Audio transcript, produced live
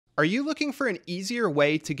Are you looking for an easier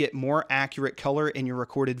way to get more accurate color in your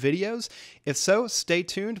recorded videos? If so, stay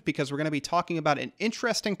tuned because we're going to be talking about an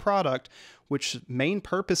interesting product which main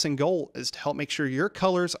purpose and goal is to help make sure your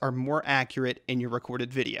colors are more accurate in your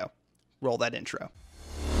recorded video. Roll that intro.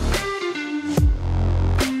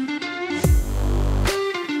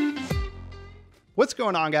 What's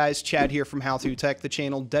going on, guys? Chad here from How To Tech, the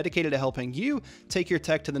channel dedicated to helping you take your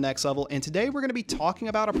tech to the next level. And today we're going to be talking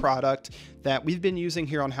about a product that we've been using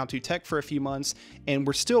here on How To Tech for a few months, and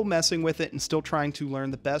we're still messing with it and still trying to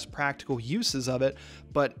learn the best practical uses of it.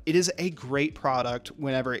 But it is a great product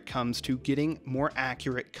whenever it comes to getting more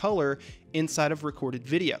accurate color inside of recorded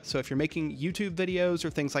video. So if you're making YouTube videos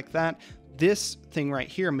or things like that, this thing right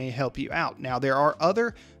here may help you out. Now, there are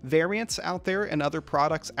other variants out there and other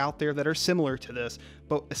products out there that are similar to this,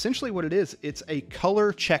 but essentially what it is, it's a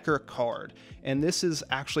color checker card. And this is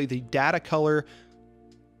actually the Data Color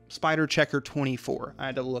SpyderCHECKR 24. I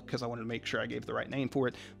had to look because I wanted to make sure I gave the right name for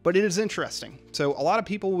it, but it is interesting. So a lot of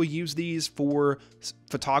people will use these for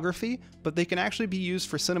photography, but they can actually be used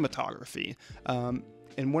for cinematography.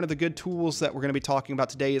 And one of the good tools that we're going to be talking about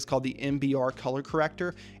today is called the MBR color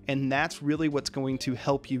corrector. And that's really what's going to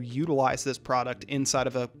help you utilize this product inside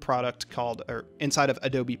of a product called, or inside of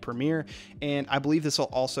Adobe Premiere. And I believe this will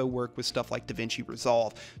also work with stuff like DaVinci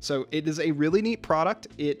Resolve. So it is a really neat product.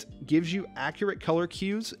 It gives you accurate color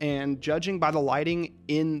cues, and judging by the lighting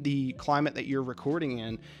in the climate that you're recording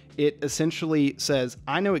in, it essentially says,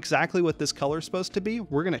 I know exactly what this color is supposed to be.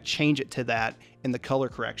 We're going to change it to that in the color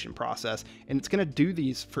correction process. And it's going to do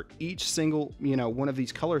these for each single, one of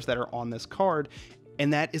these colors that are on this card.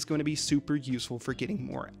 And that is going to be super useful for getting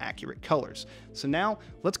more accurate colors. So now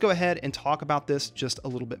let's go ahead and talk about this just a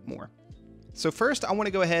little bit more. So first, I want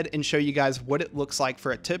to go ahead and show you guys what it looks like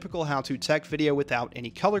for a typical How To Tech video without any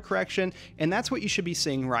color correction, and that's what you should be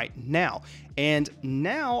seeing right now. And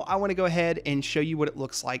now I want to go ahead and show you what it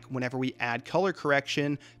looks like whenever we add color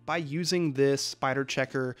correction by using this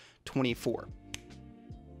SpyderCHECKR 24.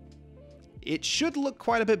 It should look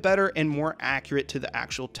quite a bit better and more accurate to the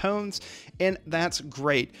actual tones, and that's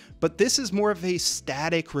great. But this is more of a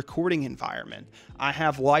static recording environment. I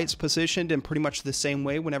have lights positioned in pretty much the same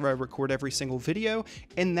way whenever I record every single video,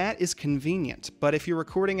 and that is convenient. But if you're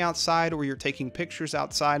recording outside or you're taking pictures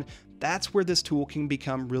outside, that's where this tool can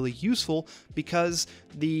become really useful, because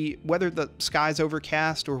whether the sky's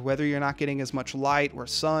overcast or whether you're not getting as much light or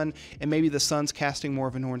sun, and maybe the sun's casting more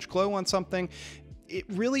of an orange glow on something, it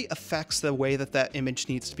really affects the way that that image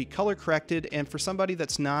needs to be color corrected. And for somebody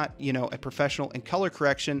that's not, a professional in color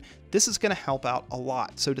correction, this is going to help out a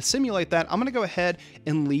lot. So to simulate that, I'm going to go ahead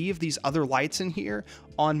and leave these other lights in here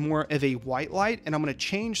on more of a white light, and I'm going to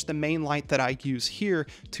change the main light that I use here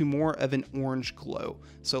to more of an orange glow.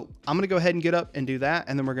 So I'm going to go ahead and get up and do that,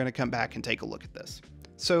 and then we're going to come back and take a look at this.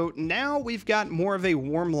 So now we've got more of a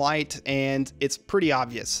warm light, and it's pretty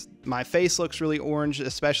obvious. My face looks really orange,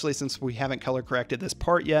 especially since we haven't color corrected this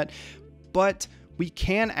part yet, but we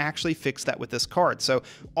can actually fix that with this card. So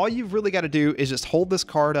all you've really got to do is just hold this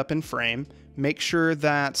card up in frame, make sure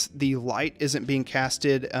that the light isn't being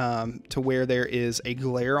casted to where there is a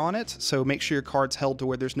glare on it. So make sure your card's held to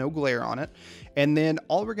where there's no glare on it. And then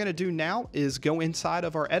all we're going to do now is go inside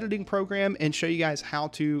of our editing program and show you guys how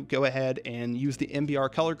to go ahead and use the MBR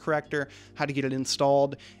color corrector, how to get it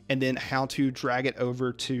installed, and then how to drag it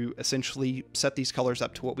over to essentially set these colors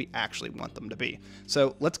up to what we actually want them to be.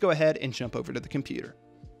 So let's go ahead and jump over to the computer.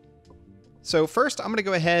 So first, I'm going to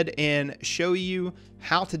go ahead and show you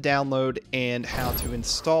how to download and how to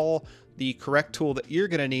install the correct tool that you're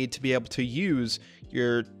going to need to be able to use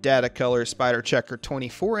your Data Color SpyderCHECKR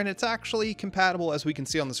 24, and it's actually compatible, as we can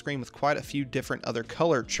see on the screen, with quite a few different other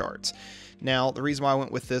color charts. Now, the reason why I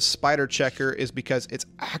went with this SpyderCHECKR is because it's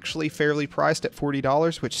actually fairly priced at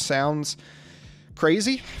 $40, which sounds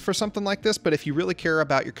crazy for something like this, but if you really care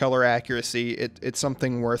about your color accuracy, it's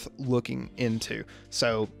something worth looking into.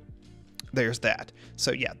 So there's that.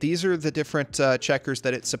 So yeah, these are the different checkers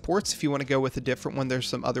that it supports. If you want to go with a different one, there's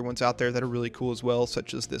some other ones out there that are really cool as well,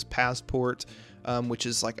 such as this Passport, which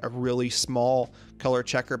is like a really small color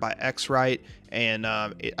checker by X-Rite, and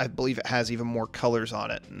I believe it has even more colors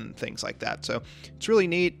on it and things like that. So it's really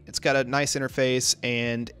neat. It's got a nice interface,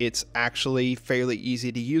 and it's actually fairly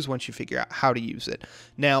easy to use once you figure out how to use it.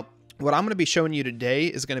 Now, what I'm going to be showing you today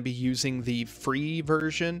is going to be using the free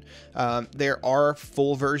version. There are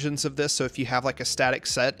full versions of this, so if you have like a static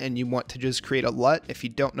set and you want to just create a LUT, if you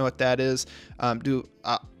don't know what that is,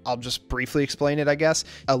 I'll just briefly explain it, I guess.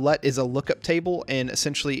 A LUT is a lookup table, and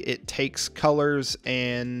essentially it takes colors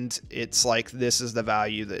and it's like, this is the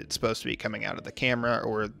value that it's supposed to be coming out of the camera,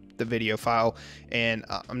 or the video file, and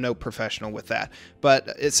I'm no professional with that. But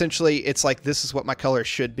essentially, it's like this is what my color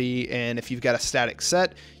should be, and if you've got a static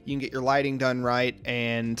set, you can get your lighting done right,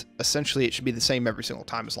 and essentially it should be the same every single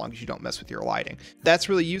time as long as you don't mess with your lighting. That's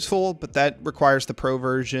really useful, but that requires the pro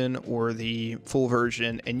version or the full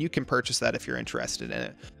version, and you can purchase that if you're interested in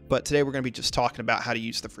it. But today we're going to be just talking about how to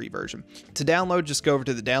use the free version. To download, just go over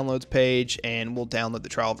to the downloads page and we'll download the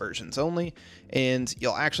trial versions only. And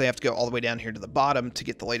you'll actually have to go all the way down here to the bottom to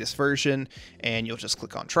get the latest version, and you'll just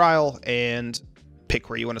click on trial and pick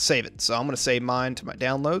where you want to save it. So I'm going to save mine to my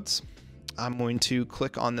downloads. I'm going to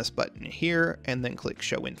click on this button here and then click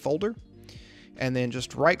show in folder, and then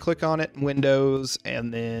just right click on it, Windows,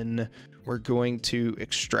 and then we're going to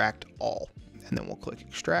extract all. And then we'll click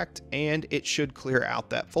extract, and it should clear out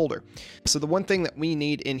that folder. So the one thing that we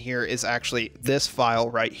need in here is actually this file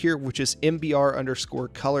right here, which is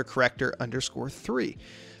mbr_color_corrector_3.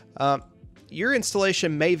 Your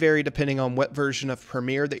installation may vary depending on what version of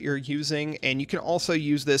Premiere that you're using, and you can also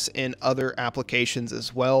use this in other applications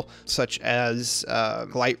as well, such as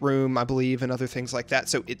Lightroom, I believe, and other things like that.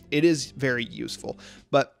 So it is very useful.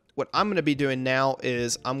 But what I'm going to be doing now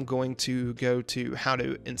is I'm going to go to how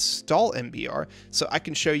to install MBR so I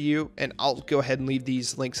can show you, and I'll go ahead and leave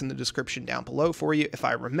these links in the description down below for you. If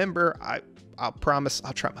I remember, I'll promise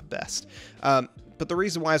I'll try my best. But the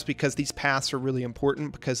reason why is because these paths are really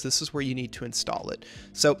important, because this is where you need to install it.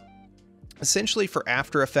 So essentially for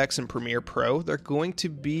After Effects and Premiere Pro, they're going to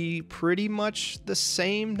be pretty much the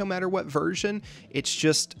same no matter what version. It's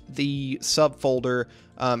just the subfolder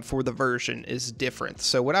for the version is different.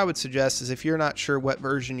 So what I would suggest is if you're not sure what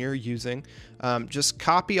version you're using, just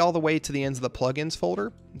copy all the way to the ends of the plugins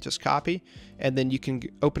folder. Just copy, and then you can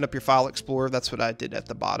open up your File Explorer. That's what I did at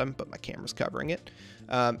the bottom, but my camera's covering it.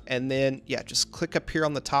 And then, yeah, just click up here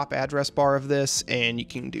on the top address bar of this, and you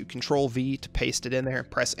can do Control V to paste it in there and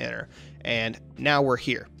press enter. And now we're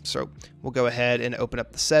here. So we'll go ahead and open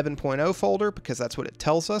up the 7.0 folder because that's what it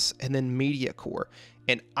tells us, and then Media Core.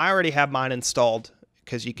 And I already have mine installed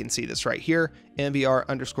because you can see this right here,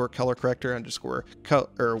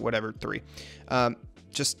 mbr_color_corrector_3.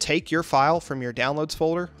 Just take your file from your downloads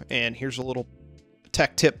folder, and here's a little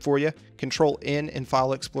tech tip for you. Control N in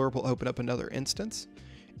File Explorer will open up another instance,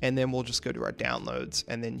 and then we'll just go to our downloads,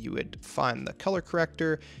 and then you would find the color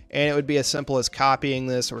corrector, and it would be as simple as copying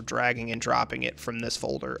this or dragging and dropping it from this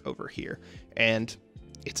folder over here, and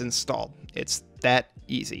it's installed. It's that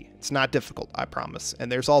easy. It's not difficult, I promise.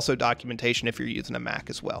 And there's also documentation if you're using a Mac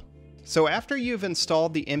as well. So after you've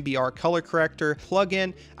installed the MBR color corrector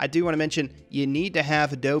plugin, I do want to mention you need to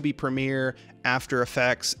have Adobe Premiere, After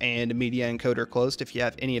Effects, and Media Encoder closed. If you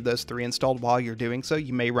have any of those three installed while you're doing so,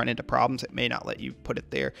 you may run into problems. It may not let you put it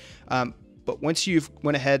there. But once you've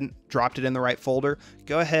went ahead and dropped it in the right folder,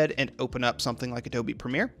 go ahead and open up something like Adobe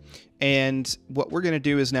Premiere. And what we're going to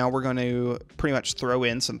do is now we're going to pretty much throw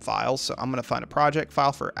in some files. So I'm going to find a project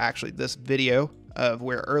file for actually this video of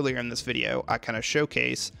where earlier in this video I kind of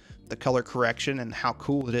showcase the color correction and how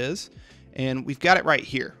cool it is. And we've got it right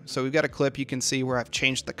here. So we've got a clip you can see where I've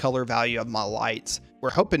changed the color value of my lights. We're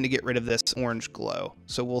hoping to get rid of this orange glow.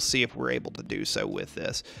 So we'll see if we're able to do so with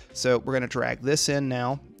this. So we're going to drag this in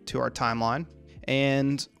now to our timeline.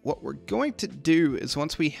 And what we're going to do is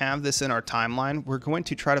once we have this in our timeline, we're going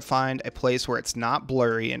to try to find a place where it's not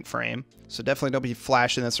blurry in frame. So definitely don't be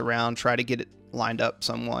flashing this around. Try to get it lined up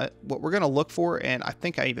somewhat. What we're going to look for, and I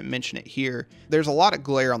think I even mentioned it here, there's a lot of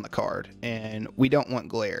glare on the card and we don't want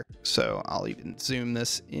glare. So I'll even zoom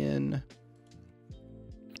this in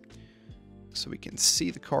so we can see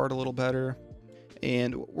the card a little better.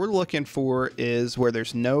 And what we're looking for is where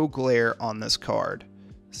there's no glare on this card.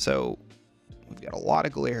 So we've got a lot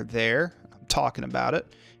of glare there. I'm talking about it,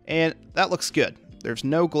 and that looks good. There's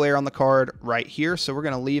no glare on the card right here, so we're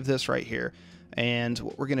going to leave this right here. And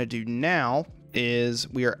what we're going to do now is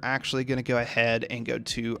we are actually going to go ahead and go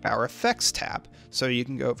to our effects tab. So you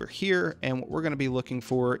can go over here, and what we're going to be looking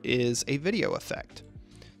for is a video effect.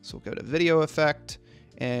 So we'll go to video effect,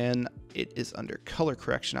 and it is under color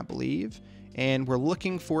correction, I believe. And we're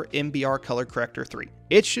looking for MBR Color Corrector 3.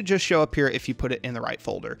 It should just show up here if you put it in the right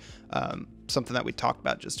folder, something that we talked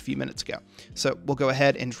about just a few minutes ago. So we'll go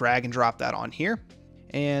ahead and drag and drop that on here.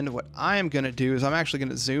 And what I am going to do is I'm actually going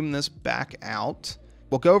to zoom this back out.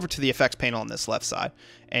 We'll go over to the effects panel on this left side,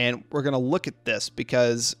 and we're going to look at this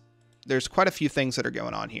because there's quite a few things that are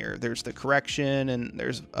going on here. There's the correction and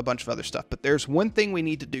there's a bunch of other stuff, but there's one thing we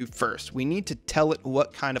need to do first. We need to tell it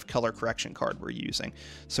what kind of color correction card we're using.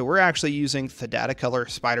 So we're actually using the Datacolor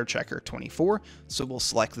SpyderCHECKR 24. So we'll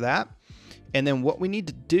select that. And then what we need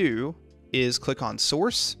to do is click on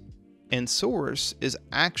source, and source is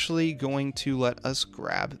actually going to let us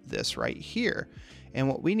grab this right here. And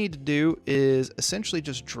what we need to do is essentially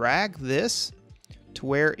just drag this to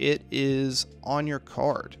where it is on your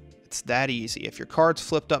card. It's that easy. If your card's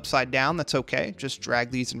flipped upside down, that's okay. Just drag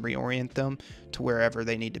these and reorient them to wherever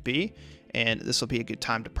they need to be. And this will be a good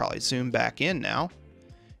time to probably zoom back in now.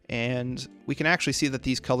 And we can actually see that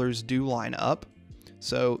these colors do line up.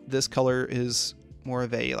 So this color is more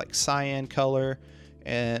of a like cyan color,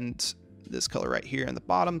 and this color right here in the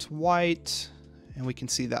bottom's white. And we can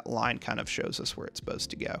see that line kind of shows us where it's supposed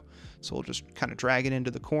to go. So we'll just kind of drag it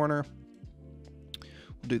into the corner.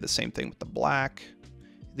 We'll do the same thing with the black.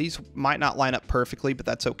 These might not line up perfectly, but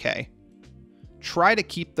that's okay. Try to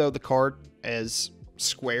keep, though, the card as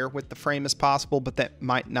square with the frame as possible, but that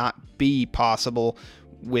might not be possible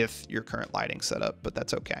with your current lighting setup, but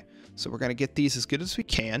that's okay. So we're going to get these as good as we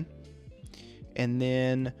can. And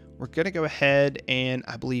then we're going to go ahead and,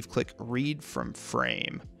 I believe, click Read from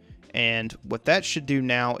Frame. And what that should do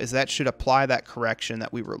now is that should apply that correction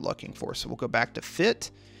that we were looking for. So we'll go back to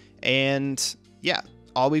Fit, and yeah,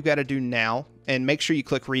 all we've got to do now, and make sure you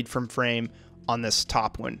click Read from Frame on this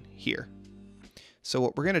top one here. So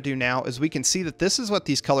what we're going to do now is we can see that this is what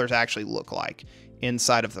these colors actually look like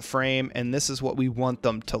inside of the frame, and this is what we want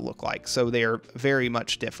them to look like. So they are very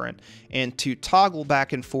much different. And to toggle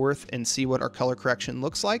back and forth and see what our color correction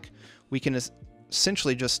looks like, we can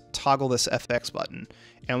essentially just toggle this FX button,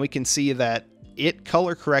 and we can see that it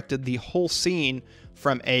color corrected the whole scene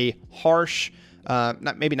from a harsh,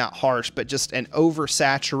 maybe not harsh, but just an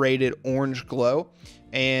oversaturated orange glow,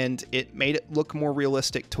 and it made it look more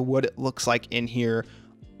realistic to what it looks like in here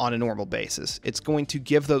on a normal basis. It's going to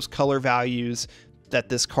give those color values that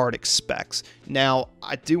this card expects. Now,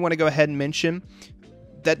 I do want to go ahead and mention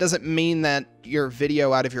that doesn't mean that your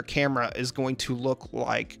video out of your camera is going to look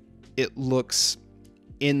like it looks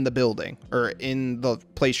in the building or in the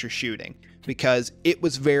place you're shooting, because it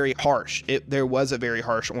was very harsh. There was a very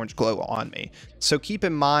harsh orange glow on me. So keep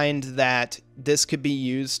in mind that this could be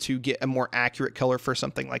used to get a more accurate color for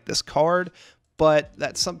something like this card, but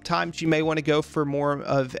that sometimes you may want to go for more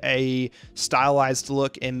of a stylized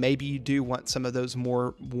look, and maybe you do want some of those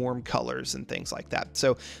more warm colors and things like that.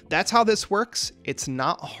 So that's how this works. It's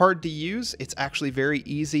not hard to use. It's actually very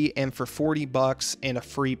easy, and for 40 bucks and a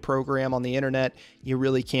free program on the internet, you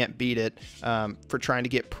really can't beat it for trying to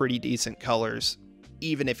get pretty decent colors,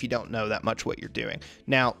 even if you don't know that much what you're doing.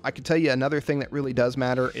 Now, I can tell you another thing that really does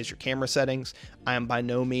matter is your camera settings. I am by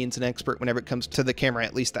no means an expert whenever it comes to the camera,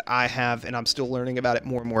 at least that I have, and I'm still learning about it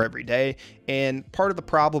more and more every day. And part of the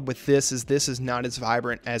problem with this is not as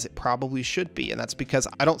vibrant as it probably should be, and that's because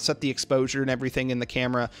I don't set the exposure and everything in the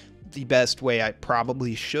camera the best way I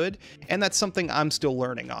probably should, and that's something I'm still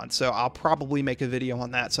learning on. So I'll probably make a video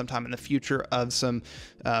on that sometime in the future of some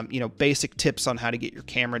basic tips on how to get your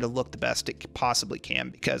camera to look the best it possibly can,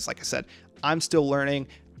 because like I said, I'm still learning.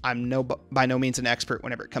 I'm by no means an expert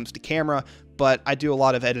whenever it comes to camera, but I do a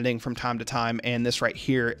lot of editing from time to time, and this right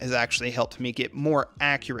here has actually helped me get more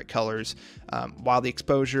accurate colors. While the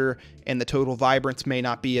exposure and the total vibrance may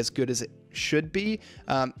not be as good as it should be,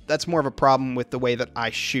 that's more of a problem with the way that I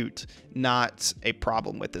shoot, not a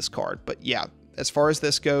problem with this card. But yeah, as far as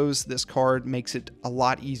this goes, this card makes it a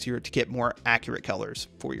lot easier to get more accurate colors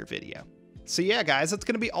for your video. So yeah, guys, that's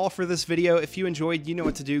going to be all for this video. If you enjoyed, you know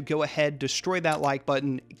what to do. Go ahead, destroy that like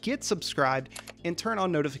button, get subscribed, and turn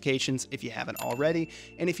on notifications if you haven't already.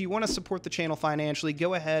 And if you want to support the channel financially,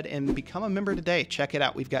 go ahead and become a member today. Check it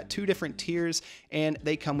out. We've got 2 different tiers, and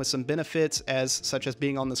they come with some benefits such as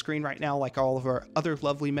being on the screen right now, like all of our other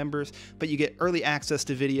lovely members. But you get early access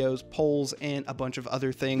to videos, polls, and a bunch of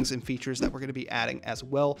other things and features that we're going to be adding as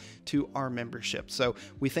well to our membership. So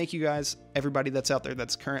we thank you guys, everybody that's out there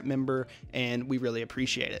that's a current member, and we really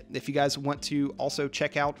appreciate it. If you guys want to also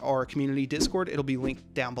check out our community Discord, it'll be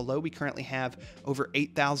linked down below. We currently have over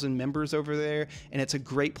 8,000 members over there, and it's a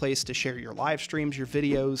great place to share your live streams, your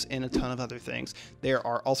videos, and a ton of other things. There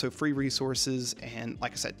are also free resources and,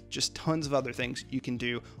 like I said, just tons of other things you can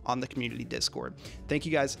do on the community Discord. Thank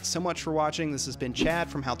you guys so much for watching. This has been Chad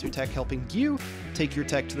from How To Tech, helping you take your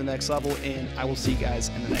tech to the next level, and I will see you guys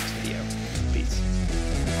in the next video.